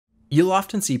You'll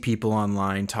often see people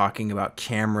online talking about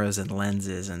cameras and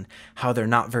lenses and how they're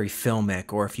not very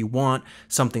filmic, or if you want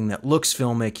something that looks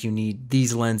filmic, you need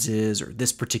these lenses or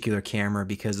this particular camera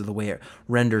because of the way it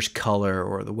renders color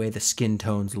or the way the skin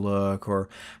tones look or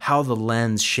how the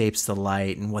lens shapes the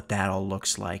light and what that all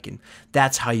looks like. And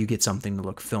that's how you get something to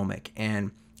look filmic.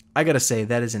 And I gotta say,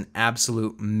 that is an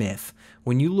absolute myth.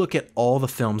 When you look at all the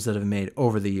films that have been made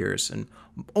over the years, and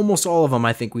almost all of them,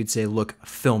 I think we'd say look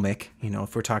filmic.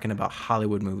 If we're talking about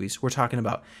Hollywood movies, we're talking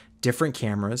about different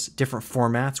cameras, different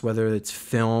formats, whether it's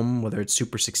film, whether it's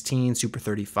Super 16, Super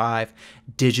 35,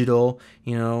 digital,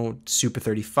 Super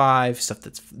 35, stuff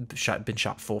that's been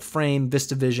shot full frame,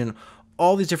 VistaVision,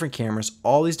 all these different cameras,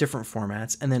 all these different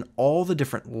formats, and then all the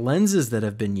different lenses that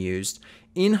have been used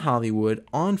in Hollywood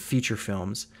on feature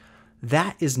films.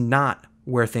 That is not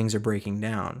where things are breaking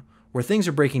down. Where things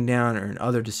are breaking down are in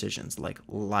other decisions like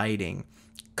lighting,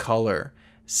 color,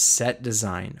 set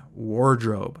design,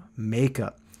 wardrobe,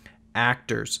 makeup,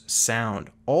 actors,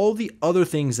 sound. All the other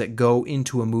things that go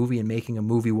into a movie and making a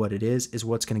movie what it is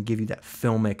what's going to give you that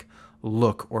filmic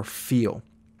look or feel.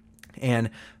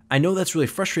 And I know that's really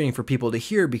frustrating for people to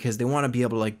hear because they want to be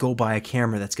able to go buy a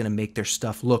camera that's going to make their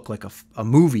stuff look like a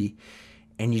movie,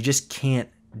 and you just can't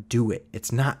do it.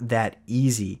 It's not that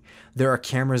easy. There are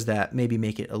cameras that maybe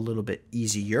make it a little bit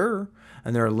easier,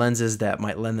 and there are lenses that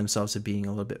might lend themselves to being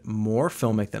a little bit more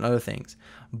filmic than other things.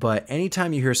 But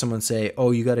anytime you hear someone say,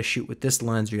 oh, you got to shoot with this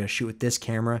lens, or you got to shoot with this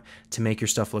camera to make your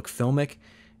stuff look filmic,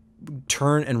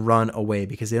 turn and run away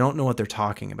because they don't know what they're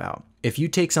talking about. If you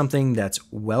take something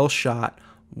that's well shot,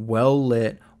 well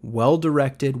lit, well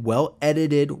directed, well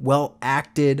edited, well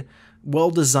acted,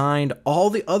 well designed, all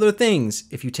the other things,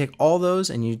 if you take all those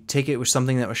and you take it with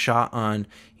something that was shot on,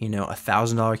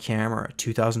 $1,000 camera or a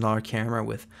 $2,000 camera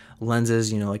with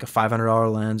lenses, like a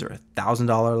 $500 lens or a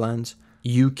 $1,000 lens,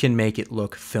 you can make it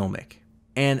look filmic.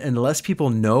 And unless people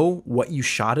know what you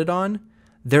shot it on,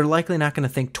 they're likely not going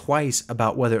to think twice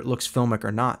about whether it looks filmic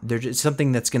or not. There's just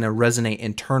something that's going to resonate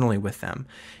internally with them.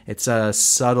 It's a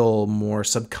subtle, more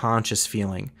subconscious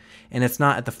feeling. And it's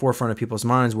not at the forefront of people's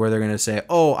minds where they're going to say,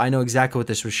 oh, I know exactly what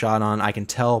this was shot on. I can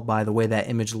tell by the way that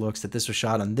image looks that this was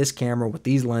shot on this camera with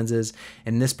these lenses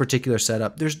and this particular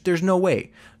setup. There's no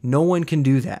way. No one can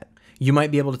do that. You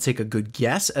might be able to take a good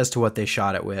guess as to what they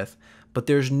shot it with, but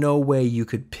there's no way you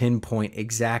could pinpoint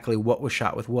exactly what was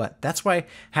shot with what. That's why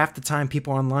half the time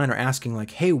people online are asking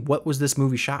hey, what was this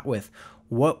movie shot with?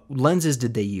 What lenses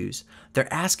did they use?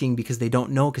 They're asking because they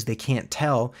don't know, because they can't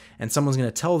tell, and someone's going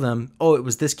to tell them, oh, it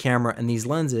was this camera and these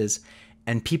lenses,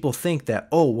 and people think that,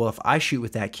 oh, well, if I shoot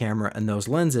with that camera and those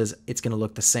lenses, it's going to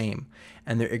look the same.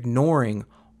 And they're ignoring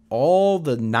all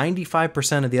the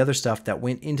 95% of the other stuff that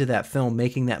went into that film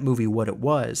making that movie what it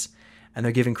was, and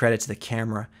they're giving credit to the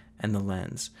camera and the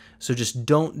lens. So just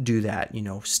don't do that.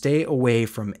 Stay away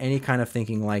from any kind of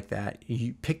thinking like that.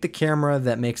 You pick the camera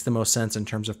that makes the most sense in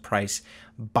terms of price.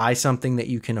 Buy something that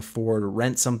you can afford,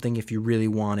 rent something if you really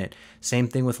want it. Same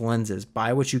thing with lenses.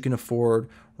 Buy what you can afford,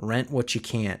 rent what you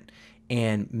can't,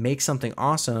 and make something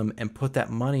awesome and put that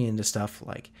money into stuff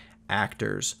like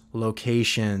actors,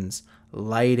 locations,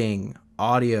 lighting,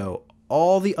 audio,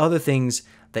 all the other things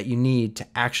that you need to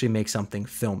actually make something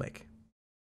filmic.